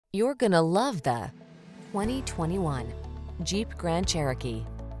You're gonna love the 2021 Jeep Grand Cherokee.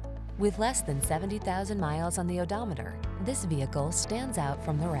 With less than 70,000 miles on the odometer, this vehicle stands out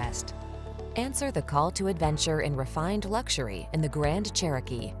from the rest. Answer the call to adventure in refined luxury in the Grand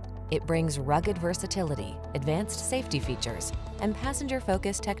Cherokee. It brings rugged versatility, advanced safety features, and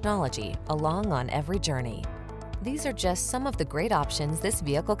passenger-focused technology along on every journey. These are just some of the great options this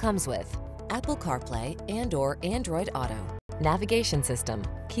vehicle comes with: Apple CarPlay and/or Android Auto, navigation system,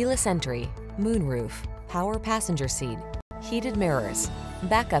 keyless entry, moonroof, power passenger seat, heated mirrors,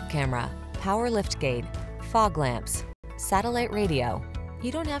 backup camera, power liftgate, fog lamps, satellite radio.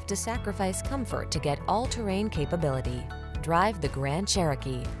 You don't have to sacrifice comfort to get all-terrain capability. Drive the Grand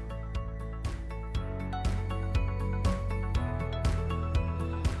Cherokee.